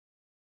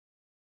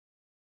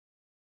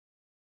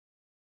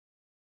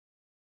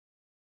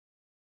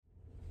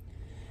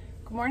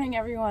Good morning,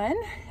 everyone.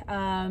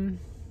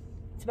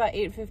 It's about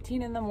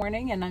 8:15 in the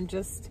morning and I'm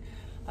just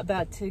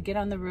about to get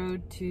on the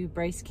road to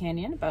Bryce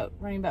Canyon,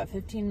 running about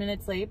 15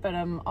 minutes late, but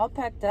I'm all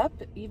packed up.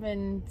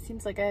 Even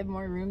seems like I have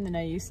more room than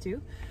I used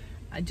to.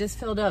 I just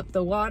filled up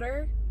the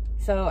water,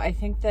 so I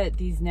think that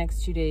these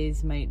next 2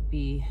 days might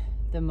be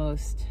the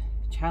most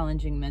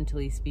challenging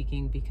mentally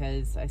speaking,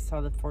 because I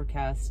saw the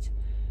forecast.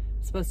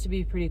 It's supposed to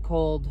be pretty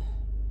cold,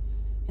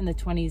 in the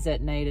 20s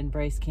at night in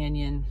Bryce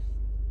Canyon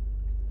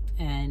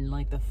and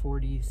like the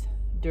 40s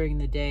during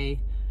the day,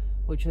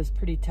 which was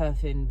pretty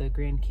tough in the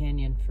Grand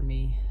Canyon for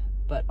me.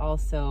 But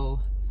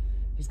also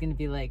there's going to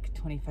be like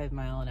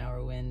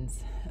 25-mile-an-hour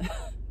winds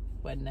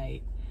one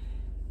night,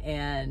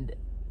 and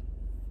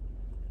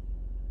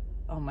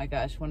oh my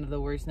gosh, one of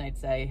the worst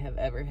nights I have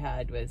ever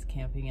had was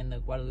camping in the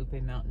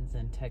Guadalupe Mountains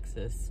in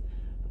Texas,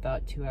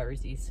 about 2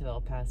 hours east of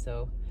El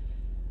Paso,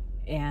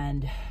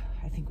 and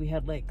I think we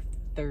had like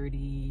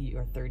 30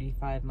 or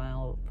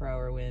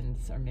 35-mile-per-hour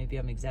winds, or maybe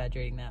I'm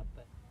exaggerating that.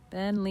 But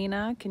Ben,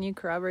 Lena, can you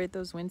corroborate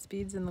those wind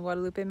speeds in the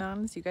Guadalupe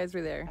Mountains? You guys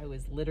were there. I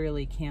was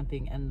literally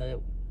camping, and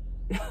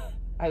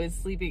I was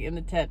sleeping in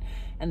the tent,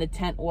 and the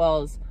tent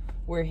walls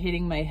were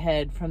hitting my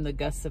head from the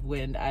gusts of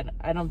wind.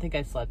 I don't think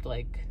I slept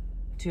like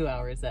 2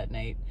 hours that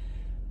night.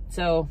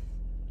 So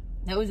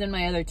that was in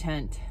my other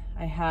tent.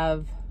 I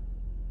have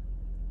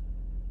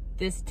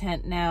this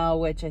tent now,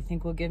 which I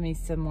think will give me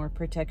some more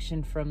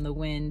protection from the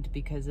wind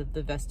because of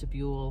the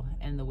vestibule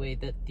and the way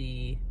that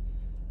the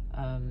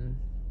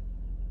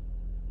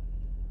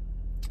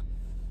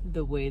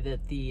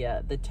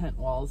tent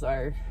walls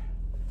are.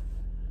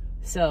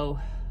 So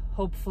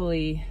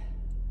hopefully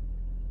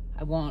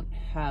I won't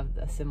have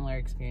a similar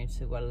experience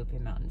to Guadalupe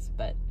Mountains,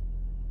 but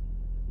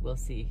we'll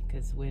see,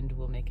 because wind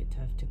will make it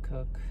tough to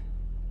cook,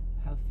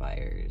 have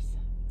fires,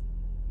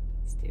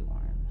 stay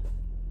warm.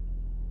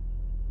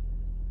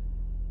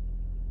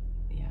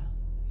 Yeah,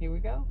 here we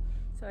go.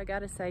 So I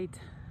got a site.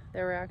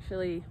 There were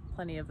actually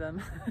plenty of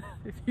them.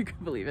 If you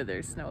can believe it,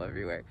 there's snow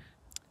everywhere.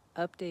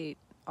 Update,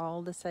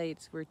 all the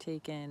sites were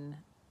taken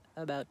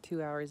about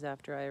 2 hours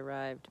after I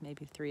arrived,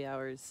 maybe 3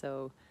 hours.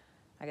 So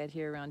I got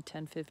here around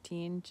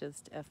 10:15,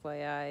 just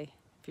FYI.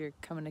 If you're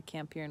coming to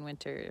camp here in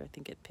winter, I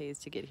think it pays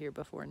to get here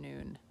before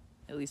noon,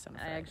 at least on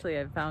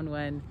Friday. I found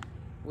one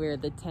where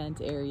the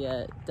tent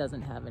area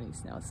doesn't have any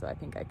snow, so I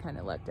think I kind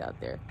of lucked out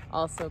there.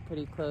 Also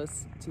pretty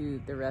close to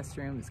the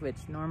restrooms,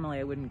 which normally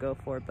I wouldn't go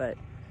for, but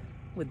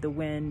with the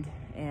wind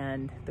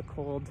and the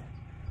cold,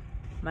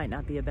 might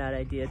not be a bad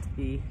idea to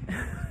be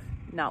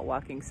not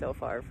walking so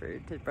far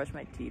to brush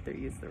my teeth or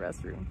use the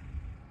restroom.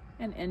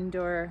 An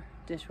indoor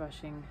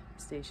dishwashing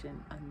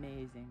station,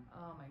 amazing.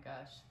 Oh my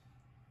gosh,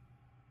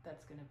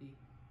 that's gonna be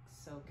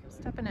so killer.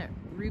 Stopping at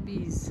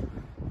Ruby's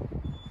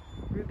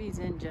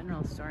Inn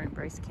General Store in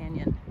Bryce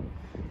Canyon,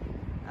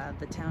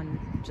 the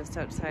town just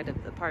outside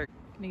of the park.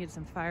 Gonna get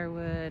some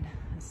firewood,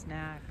 a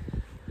snack.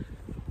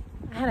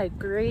 I had a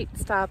great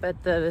stop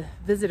at the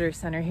visitor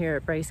center here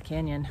at Bryce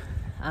Canyon.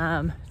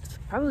 It's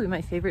probably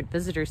my favorite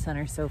visitor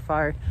center so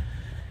far.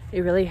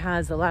 It really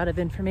has a lot of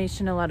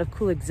information, a lot of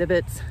cool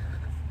exhibits,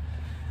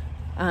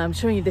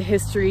 showing you the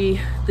history,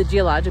 the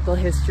geological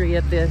history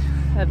of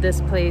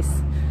this place.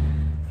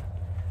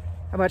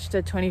 I watched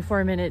a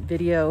 24-minute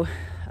video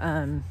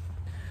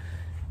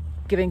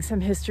giving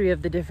some history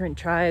of the different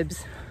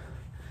tribes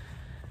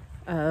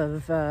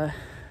of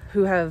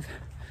who have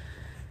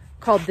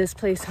called this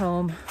place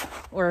home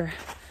or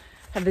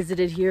have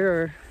visited here,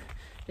 or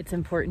it's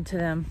important to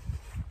them.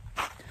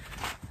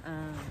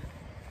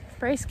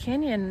 Bryce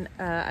Canyon,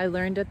 I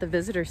learned at the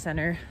visitor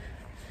center,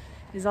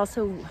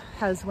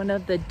 has one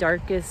of the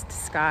darkest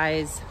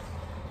skies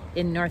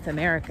in North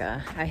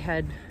America. I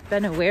had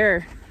been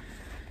aware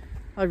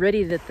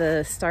already that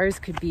the stars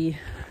could be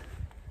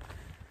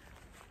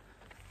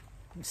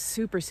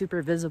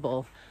super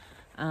visible,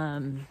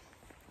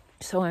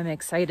 so I'm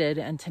excited,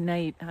 and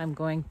tonight I'm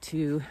going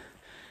to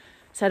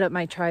set up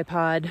my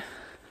tripod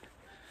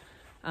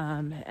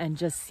and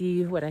just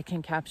see what I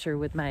can capture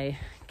with my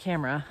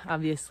camera.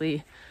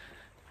 Obviously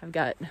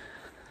I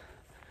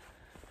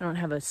don't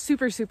have a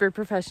super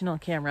professional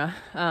camera,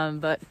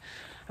 but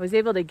I was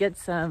able to get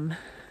some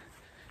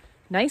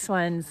nice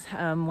ones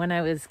when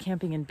I was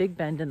camping in Big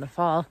Bend in the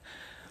fall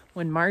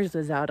when Mars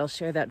was out. I'll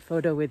share that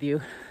photo with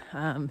you.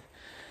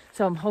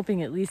 So I'm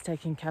hoping at least I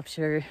can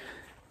capture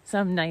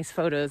some nice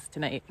photos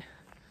tonight.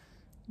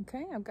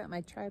 Okay, I've got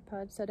my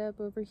tripod set up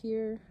over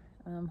here.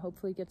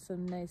 Hopefully get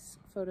some nice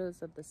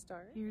photos of the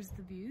stars. Here's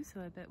the view,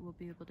 so I bet we'll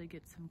be able to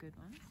get some good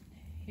ones.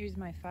 Here's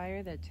my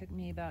fire that took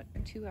me about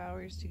 2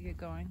 hours to get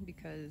going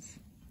because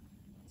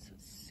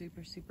it's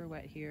super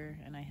wet here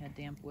and I had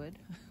damp wood.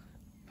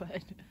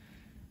 But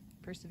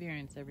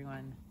perseverance,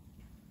 everyone.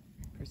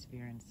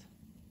 Perseverance.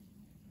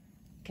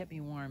 Kept me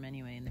warm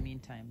anyway in the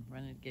meantime.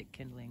 Running to get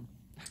kindling.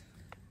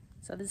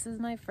 So this is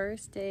my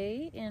first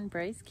day in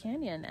Bryce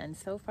Canyon, and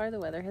so far the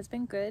weather has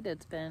been good.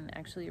 It's been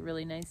actually a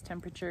really nice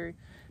temperature.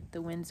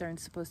 The winds aren't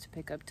supposed to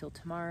pick up till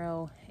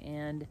tomorrow,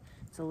 and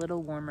it's a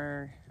little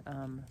warmer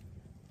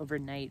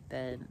overnight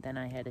than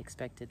I had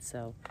expected,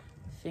 so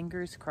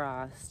fingers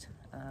crossed.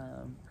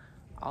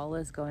 All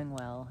is going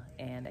well,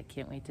 and I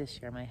can't wait to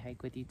share my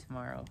hike with you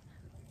tomorrow.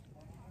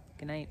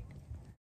 Good night.